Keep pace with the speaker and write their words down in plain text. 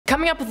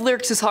Coming up with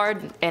lyrics is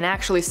hard, and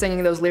actually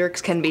singing those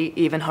lyrics can be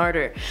even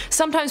harder.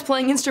 Sometimes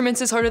playing instruments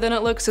is harder than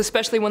it looks,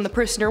 especially when the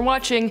person you're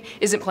watching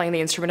isn't playing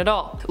the instrument at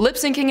all. Lip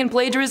syncing and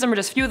plagiarism are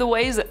just few of the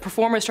ways that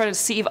performers try to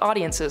deceive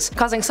audiences,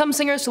 causing some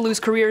singers to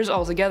lose careers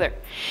altogether.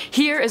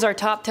 Here is our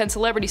top 10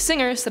 celebrity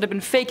singers that have been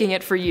faking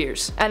it for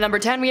years. At number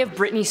 10 we have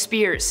Britney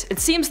Spears. It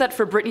seems that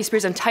for Britney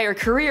Spears' entire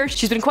career,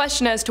 she's been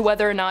questioned as to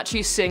whether or not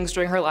she sings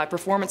during her live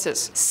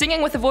performances.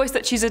 Singing with a voice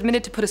that she's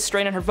admitted to put a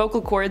strain on her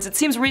vocal cords, it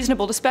seems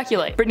reasonable to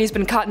speculate. Britney's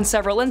been caught in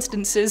several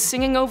instances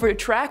singing over a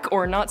track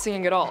or not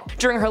singing at all.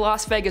 During her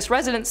Las Vegas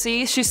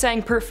residency, she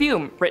sang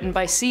Perfume, written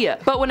by Sia.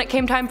 But when it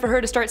came time for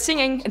her to start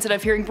singing, instead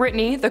of hearing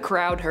Britney, the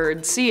crowd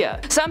heard Sia.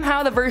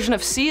 Somehow the version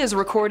of Sia's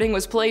recording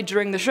was played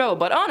during the show,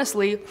 but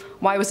honestly,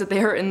 why was it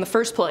there in the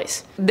first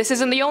place? This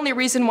isn't the only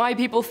reason why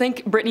people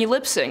think Britney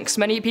lip syncs.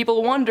 Many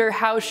people wonder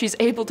how she's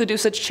able to do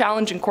such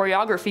challenging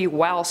choreography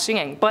while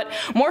singing, but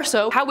more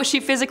so, how was she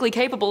physically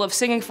capable of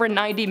singing for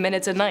 90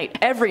 minutes a night,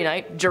 every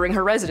night during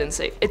her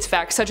residency? It's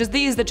facts such as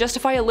these that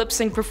justify a lip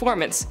sync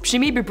performance. She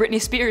may be Britney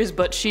Spears,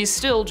 but she's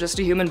still just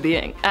a human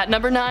being. At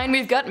number 9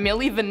 we've got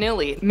Milli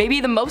Vanilli.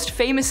 Maybe the most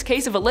famous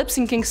case of a lip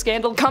syncing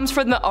scandal comes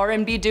from the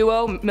R&B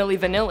duo Milli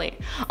Vanilli.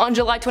 On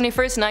July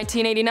 21st,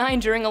 1989,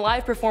 during a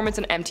live performance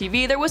on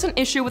MTV, there was an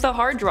issue with a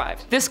hard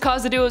drive. This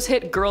caused the duo's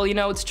hit Girl You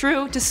Know It's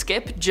True to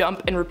skip,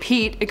 jump, and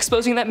repeat,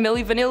 exposing that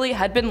Milli Vanilli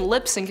had been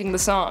lip syncing the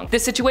song.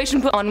 This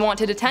situation put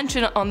unwanted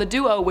attention on the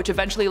duo, which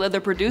eventually led their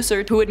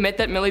producer to admit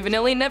that Milli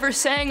Vanilli never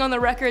sang on the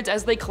records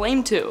as they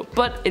claimed to,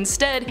 but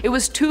instead it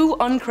was two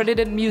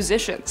uncredited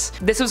musicians.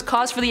 This was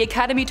cause for the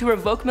Academy to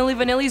revoke Milli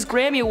Vanilli's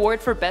Grammy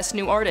Award for Best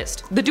New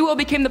Artist. The duo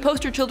became the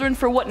poster children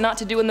for what not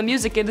to do in the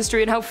music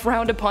industry and how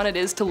frowned upon it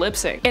is to lip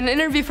sync. In an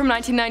interview from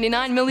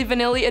 1999, Milli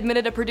Vanilli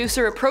admitted a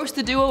producer approached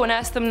the duo and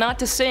asked them not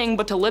to sing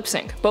but to lip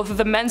sync. Both of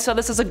the men saw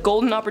this as a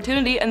golden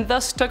opportunity and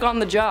thus took on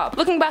the job.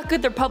 Looking back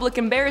at their public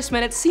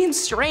embarrassment, it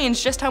seems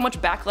strange just how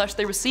much backlash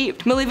they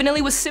received. Milli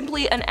Vanilli was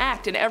simply an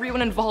act and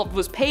everyone involved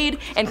was paid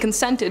and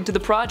consented to the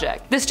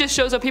project. This just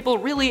shows how people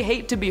really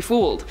hate to be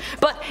fooled.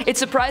 But it's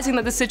surprising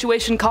that the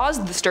situation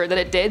caused the stir that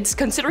it did,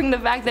 considering the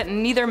fact that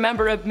neither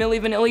member of Milli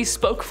Vanilli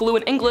spoke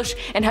fluent English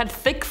and had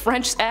thick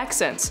French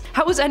accents.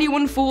 How was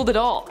anyone fooled at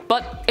all?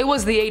 But it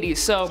was the 80s,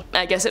 so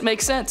I guess it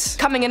makes sense.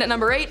 Coming in at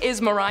number 8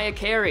 is Mariah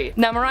Carey.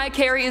 Now Mariah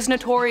Carey is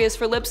notorious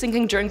for lip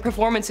syncing during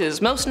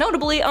performances, most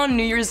notably on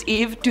New Year's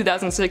Eve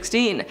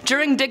 2016.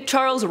 During Dick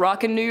Charles'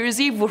 Rockin' New Year's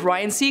Eve with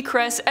Ryan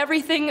Seacrest,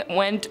 everything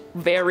went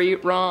very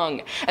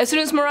wrong. As soon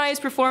as Mariah's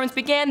performance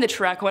began, the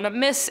track went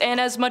amiss, and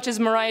as much as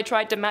Mariah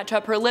tried to match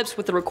up her lips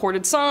with the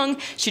recorded song,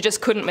 she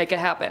just couldn't make it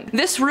happen.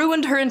 This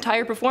ruined her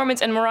entire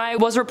performance, and Mariah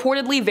was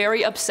reportedly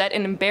very upset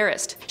and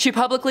embarrassed. She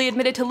publicly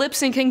admitted to lip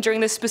syncing during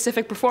this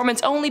specific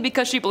performance only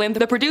because she blamed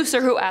the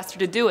producer who asked her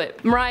to do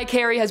it. Mariah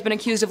Carey has been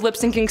accused of lip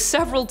syncing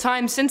several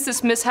times since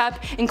this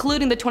mishap,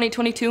 including the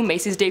 2022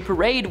 Macy's Day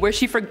Parade, where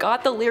she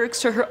forgot the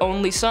lyrics to her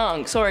own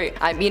song,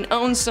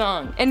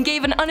 and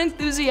gave an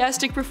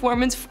unenthusiastic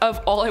performance of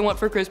All I Want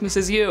for Christmas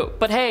Is You.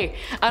 But hey,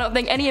 I don't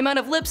think any amount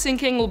of lip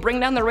syncing will bring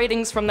down the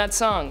ratings from that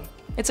song.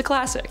 It's a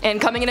classic. And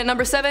coming in at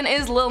number 7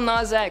 is Lil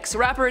Nas X.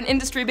 Rapper and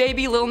industry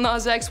baby Lil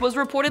Nas X was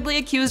reportedly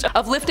accused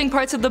of lifting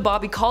parts of the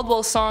Bobby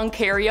Caldwell song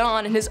Carry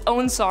On in his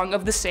own song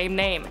of the same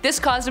name. This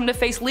caused him to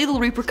face legal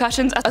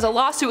repercussions as a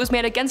lawsuit was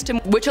made against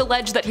him which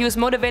alleged that he was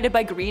motivated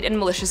by greed and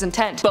malicious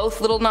intent.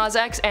 Both Lil Nas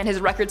X and his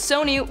record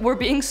Sony were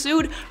being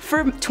sued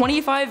for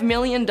 $25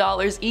 million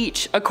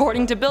each.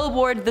 According to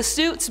Billboard, the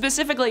suit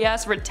specifically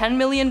asked for $10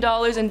 million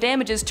in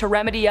damages to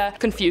remedy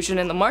confusion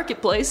in the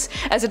marketplace,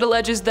 as it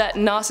alleges that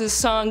Nas's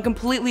song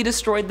completely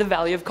destroyed the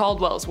value of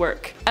Caldwell's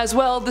work. As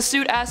well, the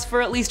suit asked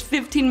for at least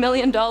 $15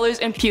 million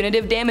in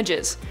punitive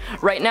damages.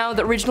 Right now,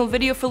 the original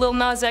video for Lil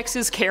Nas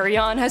X's Carry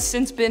On has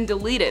since been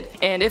deleted,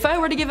 and if I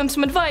were to give him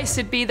some advice,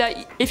 it'd be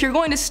that if you're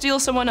going to steal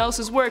someone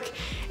else's work,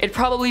 it'd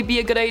probably be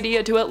a good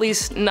idea to at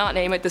least not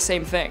name it the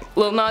same thing.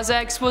 Lil Nas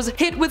X was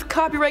hit with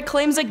copyright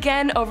claims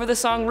again over the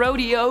song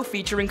Rodeo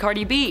featuring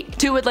Cardi B.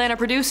 Two Atlanta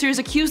producers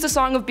accused the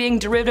song of being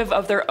derivative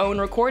of their own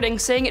recording,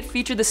 saying it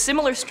featured the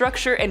similar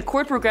structure and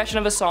chord progression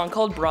of a song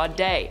called Broad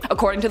Day.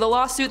 According to the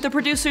lawsuit, the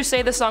producers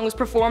say the song was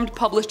performed,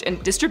 published,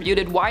 and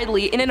distributed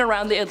widely in and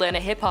around the Atlanta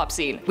hip-hop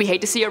scene. We hate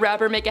to see a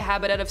rapper make a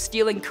habit out of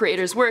stealing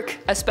creators' work,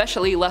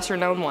 especially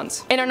lesser-known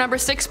ones. In our number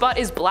 6 spot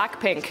is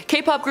Blackpink.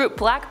 K-pop group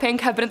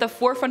Blackpink have been at the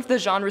forefront of the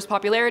genre's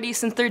popularity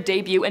since their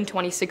debut in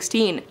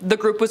 2016. The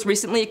group was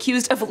recently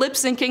accused of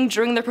lip-syncing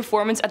during their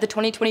performance at the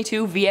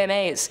 2022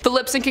 VMAs. The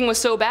lip-syncing was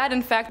so bad,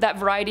 in fact, that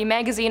Variety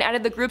magazine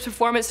added the group's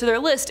performance to their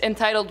list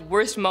entitled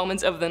Worst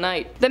Moments of the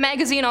Night. The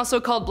magazine also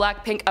called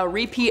Blackpink a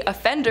repeat the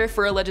offender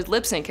for alleged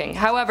lip syncing.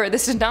 However,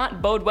 this did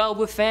not bode well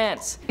with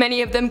fans.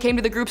 Many of them came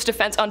to the group's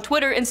defense on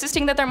Twitter,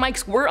 insisting that their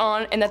mics were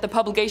on and that the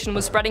publication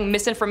was spreading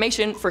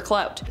misinformation for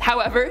clout.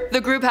 However,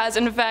 the group has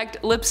in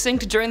fact lip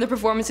synced during the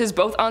performances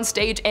both on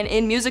stage and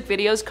in music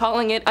videos,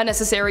 calling it a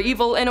necessary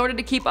evil in order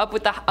to keep up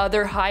with the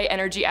other high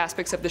energy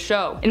aspects of the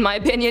show. In my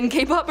opinion,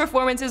 K-pop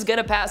performances get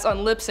a pass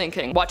on lip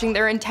syncing. Watching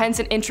their intense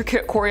and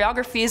intricate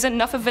choreography is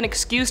enough of an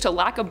excuse to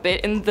lack a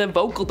bit in the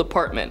vocal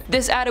department.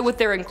 This added with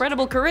their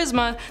incredible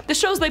charisma, the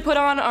shows they put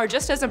on are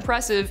just as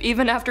impressive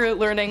even after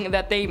learning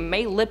that they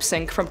may lip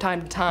sync from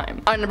time to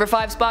time. Our number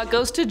 5 spot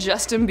goes to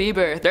Justin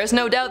Bieber. There's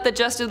no doubt that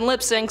Justin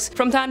lip syncs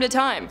from time to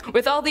time.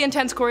 With all the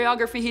intense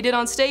choreography he did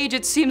on stage,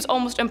 it seems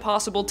almost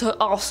impossible to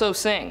also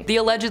sing. The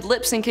alleged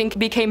lip syncing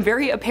became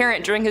very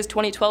apparent during his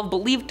 2012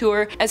 Believe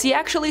tour, as he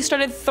actually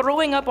started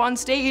throwing up on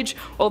stage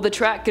while the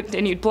track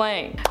continued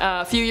playing.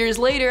 A few years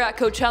later at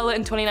Coachella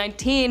in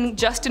 2019,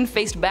 Justin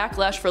faced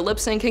backlash for lip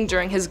syncing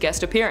during his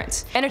guest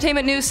appearance.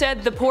 Entertainment News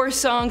said, "The poor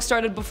song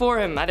started before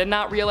him. I did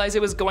not realize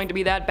it was going to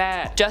be that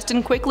bad."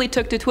 Justin quickly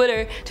took to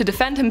Twitter to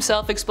defend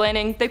himself,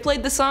 explaining, "They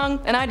played the song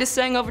and I just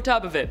sang over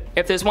top of it.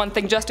 If there's one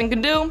thing Justin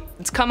can do,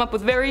 it's come up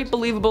with very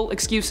believable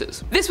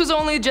excuses." This was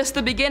only just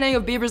the beginning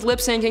of Bieber's lip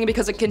syncing,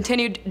 because it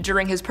continued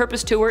during his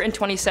Purpose tour in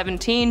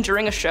 2017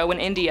 during a show in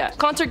India.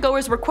 Concert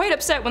goers were quite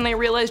upset when they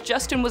realized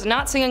Justin was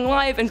not singing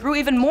live, and grew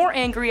even more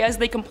angry as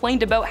they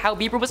complained about how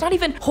Bieber was not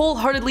even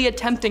wholeheartedly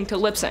attempting to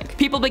lip sync.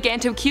 People began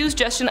to accuse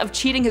Justin of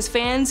cheating his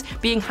fans,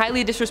 being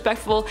highly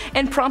disrespectful,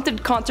 and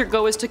prompted concert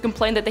goers to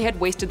complain that they had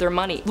wasted their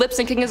money. Lip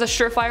syncing is a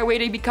surefire way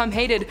to become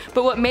hated,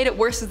 but what made it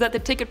worse is that the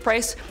ticket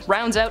price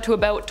rounds out to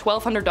about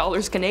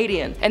 $1,200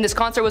 Canadian, and this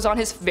concert was on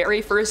his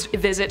very first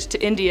visit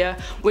to India,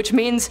 which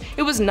means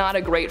it was not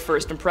a great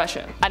first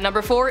impression. At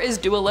number 4 is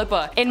Dua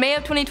Lipa. In May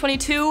of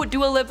 2022,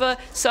 Dua Lipa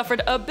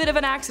suffered a bit of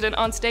an accident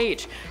on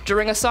stage.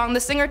 During a song, the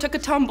singer took a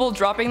tumble,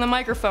 dropping the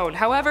microphone.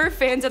 However,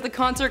 fans at the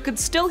concert could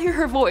still hear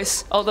her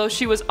voice, although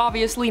she was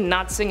obviously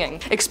not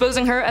singing,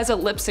 exposing her as a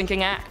lip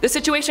syncing act. The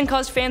situation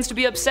caused fans to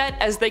be upset,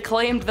 as they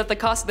claimed that the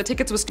cost of the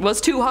tickets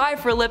was too high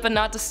for Lipa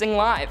not to sing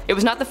live. It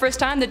was not the first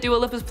time that Dua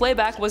Lipa's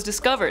playback was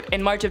discovered.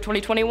 In March of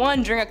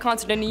 2021, during a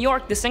concert in New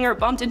York, the singer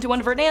bumped into one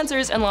of her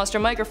dancers and lost her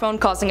microphone,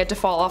 causing it to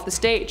fall off the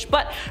stage,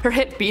 but her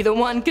hit Be The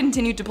One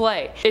continued to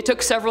play. It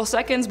took several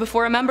seconds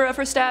before a member of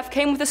her staff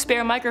came with a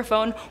spare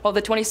microphone, while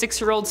the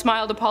 26-year-old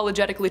smiled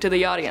apologetically to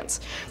the audience.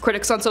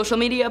 Critics on social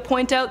media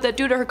point out that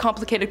due to her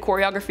complicated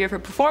choreography of her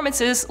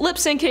performances, lip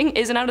syncing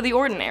isn't out of the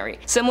ordinary.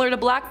 Similar to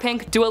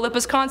Blackpink, Dua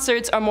Lipa's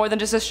concerts are more than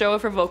just a show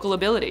of her vocal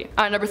ability.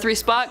 Our number 3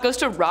 spot goes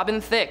to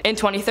Robin Thicke. In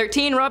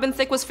 2013, Robin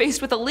Thicke was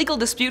faced with a legal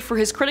dispute for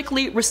his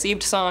critically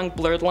received song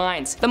Blurred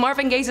Lines. The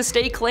Marvin Gaye's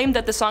estate claimed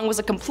that the song was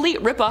a complete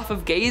ripoff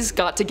of Gaye's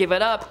Got to Give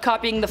It Up,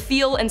 copying the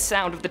feel and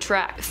sound of the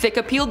track. Thicke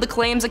appealed the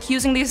claims,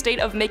 accusing the estate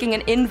of making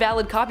an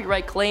invalid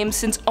copyright claim,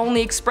 since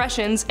only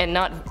expressions and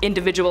not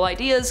individual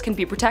ideas can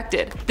be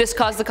protected. This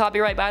caused the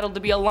copyright battle to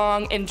be a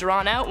long and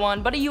drawn out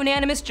one, but a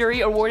unanimous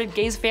jury awarded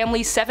Gaye's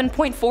family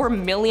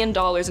 $7.4 million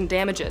in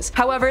damages.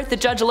 However, the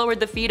judge lowered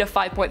the fee to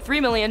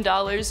 $5.3 million,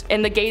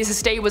 and the Gaye's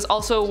estate was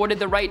also awarded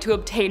the right to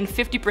obtain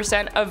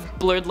 50% of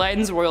Blurred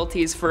Lines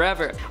royalties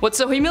forever. What's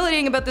so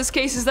humiliating about this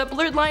case is that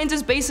Blurred Lines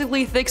is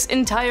basically Thicke's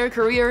entire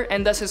career,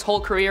 and thus his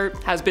whole career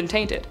has been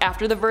tainted.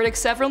 After the verdict,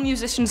 several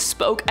musicians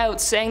spoke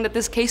out, saying that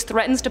this case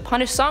threatens to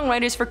punish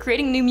songwriters for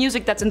creating new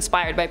music that's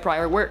inspired by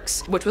prior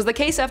works, which was the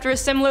case after a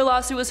similar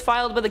lawsuit was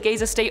filed by the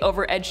Gaye's estate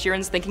over Ed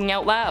Sheeran's Thinking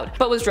Out Loud,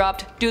 but was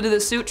dropped due to the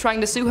suit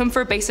trying to sue him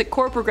for basic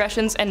chord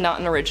progressions and not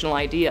an original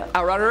idea.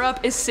 Our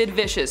runner-up is Sid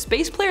Vicious,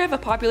 bass player of a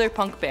popular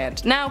punk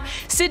band. Now,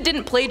 Sid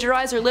didn't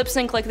plagiarize or lip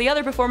sync like the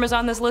other performers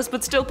on this list,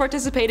 but still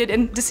participated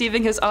in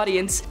deceiving his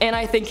audience, and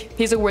I think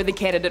he's a worthy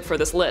candidate for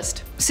this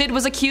list. Sid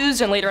was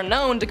accused and later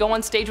known to go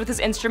on stage with his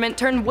instrument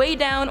turned way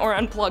down or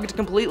unplugged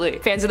completely.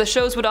 Fans of the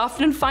shows would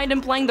often find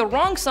him playing the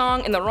wrong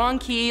song in the wrong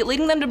key,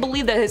 leading them to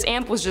believe that his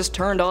amp was just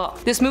turned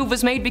off. This move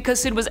was made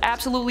because Sid was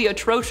absolutely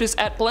atrocious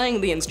at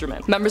playing the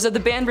instrument. Members of the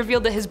band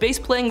revealed that his bass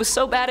playing was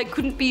so bad it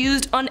couldn't be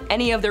used on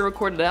any of their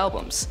recorded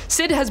albums.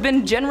 Sid has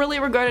been generally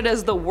regarded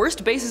as the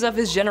worst bassist of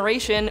his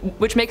generation,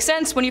 which makes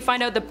sense when you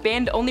find out the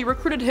band only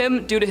recruited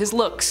him due to his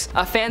looks.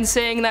 A fan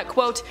saying that,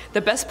 quote,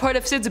 "The best part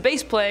of Sid's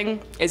bass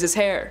playing is his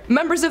hair."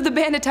 Members of the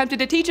band attempted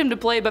to teach him to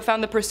play but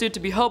found the pursuit to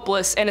be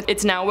hopeless, and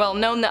it's now well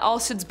known that all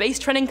Sid's bass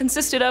training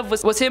consisted of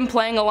was him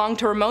playing along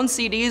to Ramones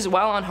CDs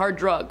while on hard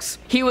drugs.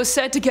 He was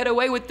said to get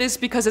away with this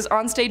because his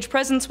onstage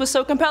presence was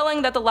so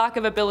compelling that the lack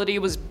of ability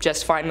was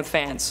just fine with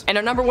fans. And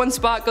our number 1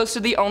 spot goes to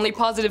the only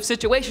positive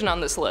situation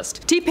on this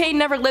list. T-Pain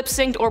never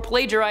lip-synced or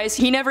plagiarized.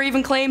 He never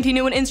even claimed he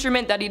knew an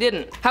instrument that he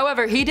didn't.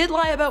 However, he did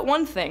lie about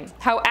one thing: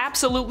 how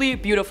absolutely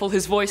beautiful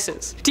his voice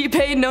is.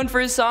 T-Pain, known for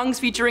his songs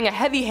featuring a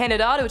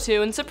heavy-handed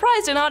auto-tune,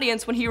 surprised an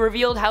audience when he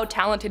revealed how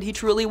talented he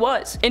truly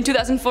was. In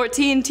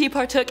 2014, T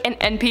partook in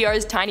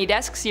NPR's Tiny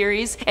Desk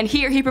series, and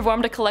here he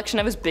performed a collection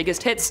of his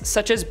biggest hits,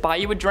 such as Buy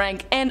You a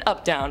Drink and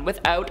Up Down,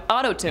 without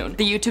auto-tune.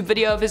 The YouTube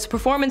video of his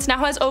performance now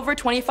has over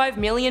 25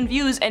 million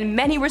views, and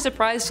many were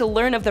surprised to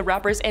learn of the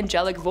rapper's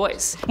angelic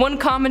voice. One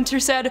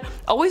commenter said,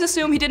 "Always always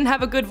assume he didn't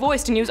have a good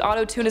voice and use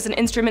auto-tune as an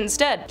instrument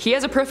instead. He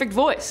has a perfect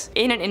voice.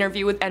 In an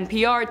interview with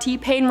NPR,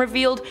 T-Pain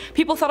revealed,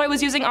 "People thought I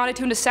was using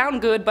auto-tune to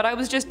sound good, but I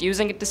was just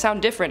using it to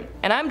sound different.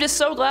 And I'm just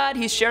so glad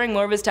he's sharing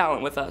more of his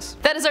talent with us."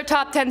 That is our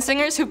top 10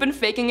 singers who've been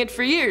faking it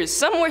for years,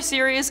 some more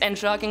serious and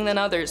shocking than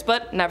others,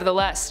 but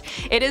nevertheless,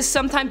 it is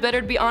sometimes better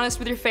to be honest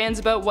with your fans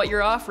about what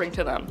you're offering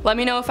to them. Let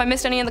me know if I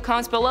missed any in the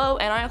comments below,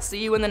 and I'll see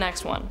you in the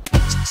next one.